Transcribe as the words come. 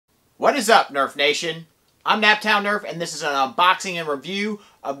What is up, Nerf Nation? I'm Naptown Nerf, and this is an unboxing and review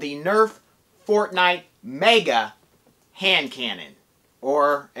of the NERF FORTNITE Mega Hand Cannon.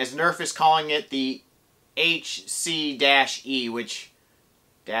 Or, as Nerf is calling it, the HC-E, which...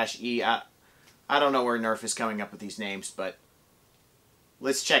 -E, I don't know where Nerf is coming up with these names, but...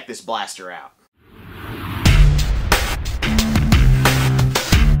 let's check this blaster out.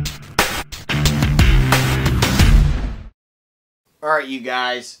 Alright, you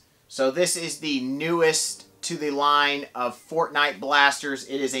guys. So this is the newest to the line of Fortnite blasters.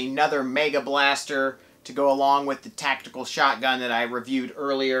 It is another Mega Blaster to go along with the tactical shotgun that I reviewed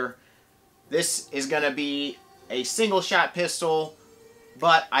earlier. This is going to be a single shot pistol,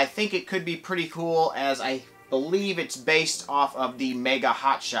 but I think it could be pretty cool as I believe it's based off of the Mega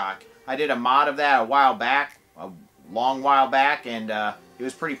Hot Shock. I did a mod of that a while back, a long while back, and it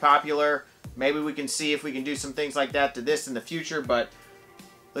was pretty popular. Maybe we can see if we can do some things like that to this in the future, but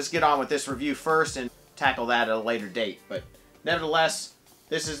let's get on with this review first and tackle that at a later date. But nevertheless,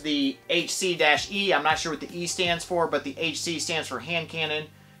 this is the HC-E. I'm not sure what the E stands for, but the HC stands for hand cannon.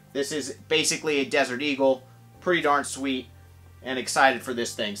 This is basically a Desert Eagle. Pretty darn sweet, and excited for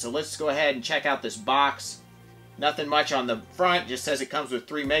this thing. So let's go ahead and check out this box. Nothing much on the front, just says it comes with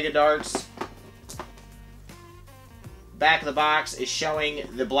 3 Mega Darts. Back of the box is showing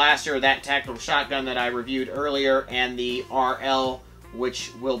the blaster, that tactical shotgun that I reviewed earlier, and the RL,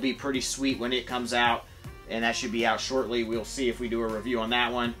 which will be pretty sweet when it comes out, and that should be out shortly. We'll see if we do a review on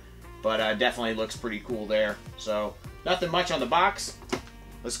that one, but definitely looks pretty cool there. So nothing much on the box.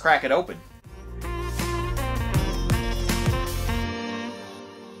 Let's crack it open.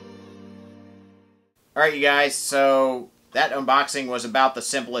 Alright, you guys, so that unboxing was about the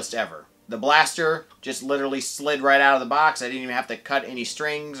simplest ever. The blaster just literally slid right out of the box. I didn't even have to cut any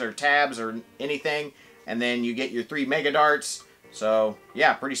strings or tabs or anything. And then you get your 3 Mega Darts. So,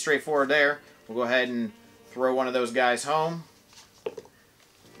 yeah, pretty straightforward there. We'll go ahead and throw one of those guys home.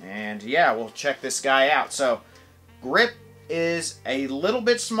 And, yeah, we'll check this guy out. So, grip is a little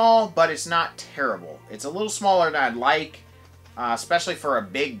bit small, but it's not terrible. It's a little smaller than I'd like, especially for a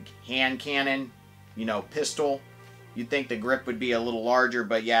big hand cannon, you know, pistol. You'd think the grip would be a little larger,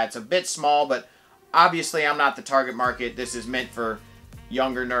 but yeah, it's a bit small, but obviously I'm not the target market. This is meant for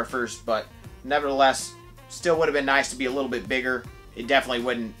younger Nerfers, but nevertheless, still would have been nice to be a little bit bigger. It definitely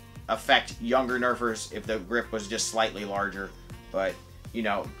wouldn't affect younger Nerfers if the grip was just slightly larger, but, you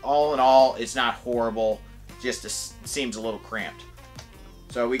know, all in all, it's not horrible, just seems a little cramped.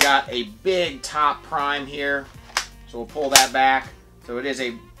 So we got a big top prime here, so we'll pull that back. So it is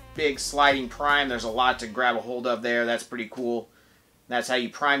a big sliding prime. There's a lot to grab a hold of there. That's pretty cool. That's how you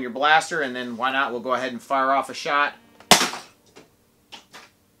prime your blaster, and then why not, we'll go ahead and fire off a shot.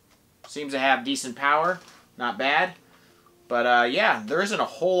 Seems to have decent power. Not bad. But yeah, there isn't a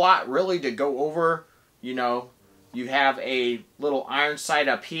whole lot really to go over. You know, you have a little iron sight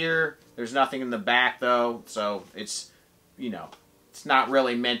up here. There's nothing in the back though, so it's, you know, it's not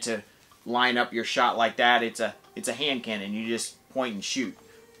really meant to line up your shot like that. It's a hand cannon. You just point and shoot.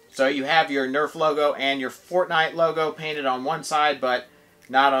 So you have your NERF logo and your Fortnite logo painted on one side, but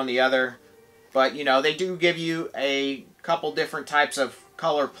not on the other. But, you know, they do give you a couple different types of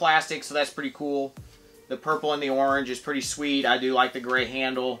color plastic, so that's pretty cool. The purple and the orange is pretty sweet. I do like the gray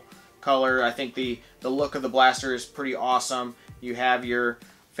handle color. I think the look of the blaster is pretty awesome. You have your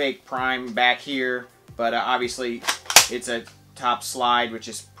fake prime back here, but obviously it's a top slide, which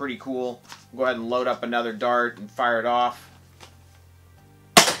is pretty cool. Go ahead and load up another dart and fire it off.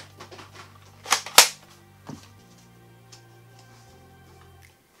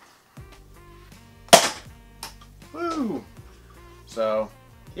 Woo! So,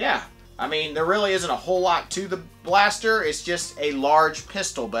 yeah. I mean, there really isn't a whole lot to the blaster. It's just a large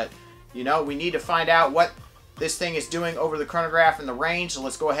pistol. But, you know, we need to find out what this thing is doing over the chronograph in the range. So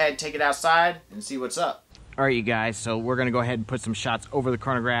let's go ahead and take it outside and see what's up. Alright, you guys. So we're going to go ahead and put some shots over the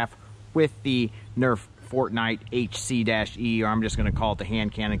chronograph with the NERF FORTNITE HC-E, or I'm just going to call it the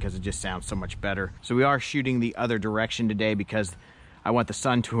hand cannon because it just sounds so much better. So we are shooting the other direction today because I want the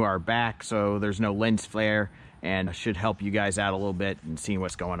sun to our back so there's no lens flare, and should help you guys out a little bit and seeing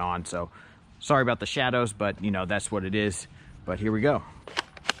what's going on. So sorry about the shadows, but you know, that's what it is. But here we go.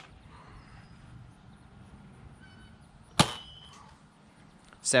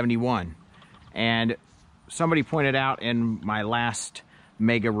 .71. And somebody pointed out in my last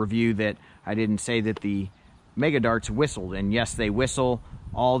Mega review that I didn't say that the Mega Darts whistled, and yes, they whistle.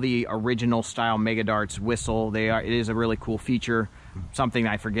 All the original style Mega Darts whistle. It is a really cool feature, something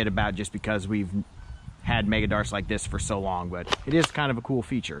I forget about just because we've had Mega Darts like this for so long, but it is kind of a cool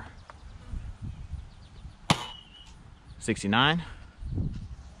feature. 69.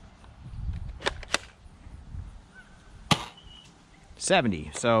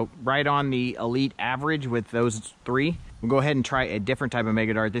 70. So right on the elite average with those three. We'll go ahead and try a different type of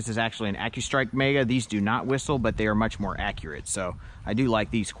Mega Dart. This is actually an AccuStrike Mega. These do not whistle, but they are much more accurate. So I do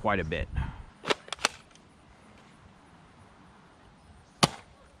like these quite a bit.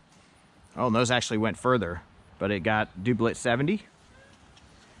 Oh, and those actually went further, but it got duplicate 70.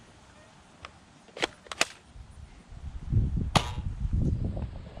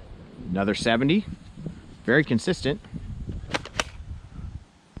 Another 70. Very consistent.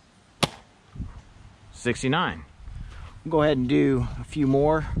 69. We'll go ahead and do a few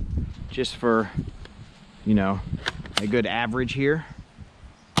more just for, you know, a good average here.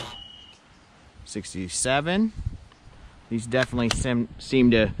 67. These definitely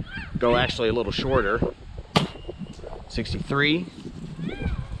seem to go actually a little shorter. 63.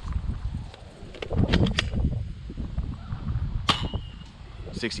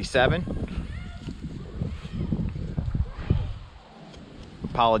 67.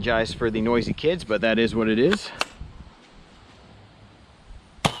 Apologize for the noisy kids, but that is what it is.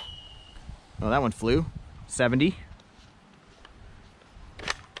 Oh, that one flew. 70.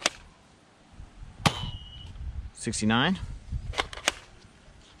 69.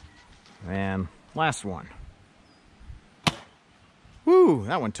 And last one. Woo,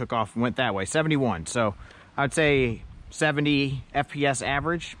 that one took off and went that way. 71. So I'd say 70 FPS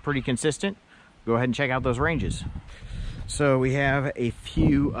average, pretty consistent. Go ahead and check out those ranges. So we have a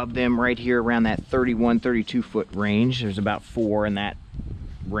few of them right here around that 31, 32 foot range. There's about 4 in that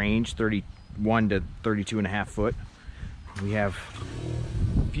range, 31 to 32.5 foot. We have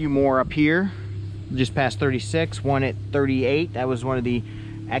a few more up here, just past 36, one at 38. That was one of the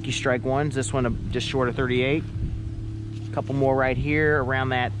AccuStrike ones. This one just short of 38. A couple more right here around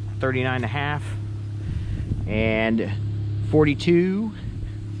that 39.5 and 42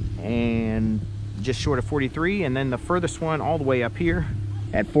 and just short of 43, and then the furthest one all the way up here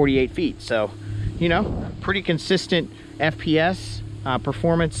at 48 feet. So, you know, pretty consistent FPS.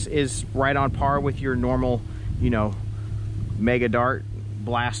 Performance is right on par with your normal, you know, Mega Dart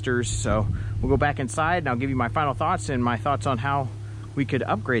blasters. So we'll go back inside and I'll give you my final thoughts and my thoughts on how we could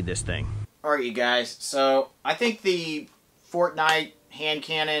upgrade this thing. All right, you guys. So I think the Fortnite hand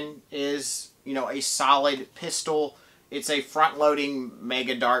cannon is, you know, a solid pistol. It's a front-loading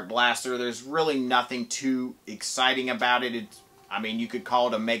Mega Dart blaster. There's really nothing too exciting about it. I mean, you could call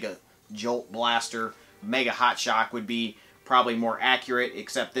it a Mega Jolt blaster. Mega Hot Shock would be probably more accurate,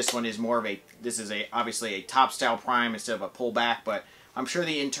 except this one is more of a, this is obviously a top-style prime instead of a pullback, but I'm sure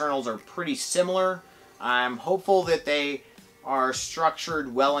the internals are pretty similar. I'm hopeful that they are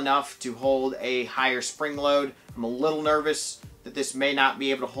structured well enough to hold a higher spring load. I'm a little nervous that this may not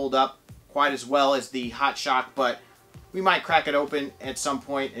be able to hold up quite as well as the Hot Shock, but we might crack it open at some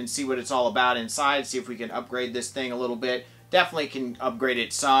point and see what it's all about inside, see if we can upgrade this thing a little bit. Definitely can upgrade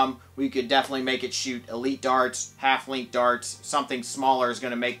it some. We could definitely make it shoot elite darts, half-length darts. Something smaller is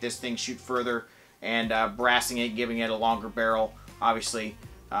going to make this thing shoot further, and brassing it, giving it a longer barrel, obviously,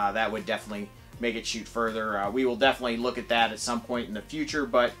 that would definitely make it shoot further. We will definitely look at that at some point in the future,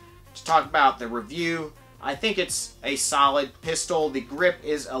 but to talk about the review, I think it's a solid pistol. The grip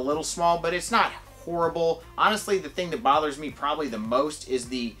is a little small, but it's not horrible. Honestly, the thing that bothers me probably the most is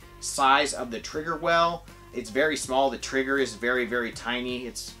the size of the trigger well. It's very small. The trigger is very, very tiny.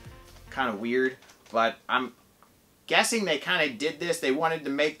 It's kind of weird, but I'm guessing they kind of did this. They wanted to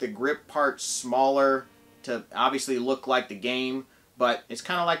make the grip part smaller to obviously look like the game, but it's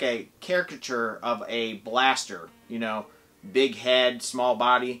kind of like a caricature of a blaster, you know, big head, small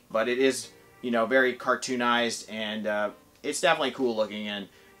body, but it is, you know, very cartoonized, and it's definitely cool looking, and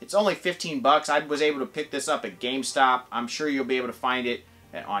it's only 15 bucks. I was able to pick this up at GameStop. I'm sure you'll be able to find it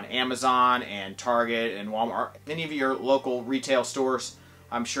on Amazon and Target and Walmart, any of your local retail stores.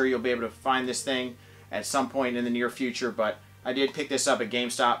 I'm sure you'll be able to find this thing at some point in the near future, but I did pick this up at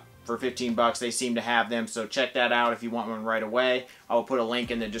GameStop for 15 bucks. They seem to have them, so check that out if you want one right away. I will put a link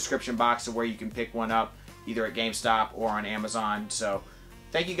in the description box of where you can pick one up, either at GameStop or on Amazon. So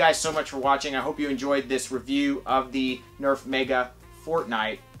thank you guys so much for watching. I hope you enjoyed this review of the NERF Mega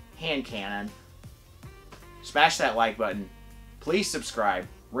Fortnite hand cannon. Smash that like button. Please subscribe.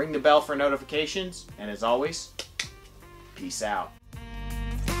 Ring the bell for notifications. And as always, peace out.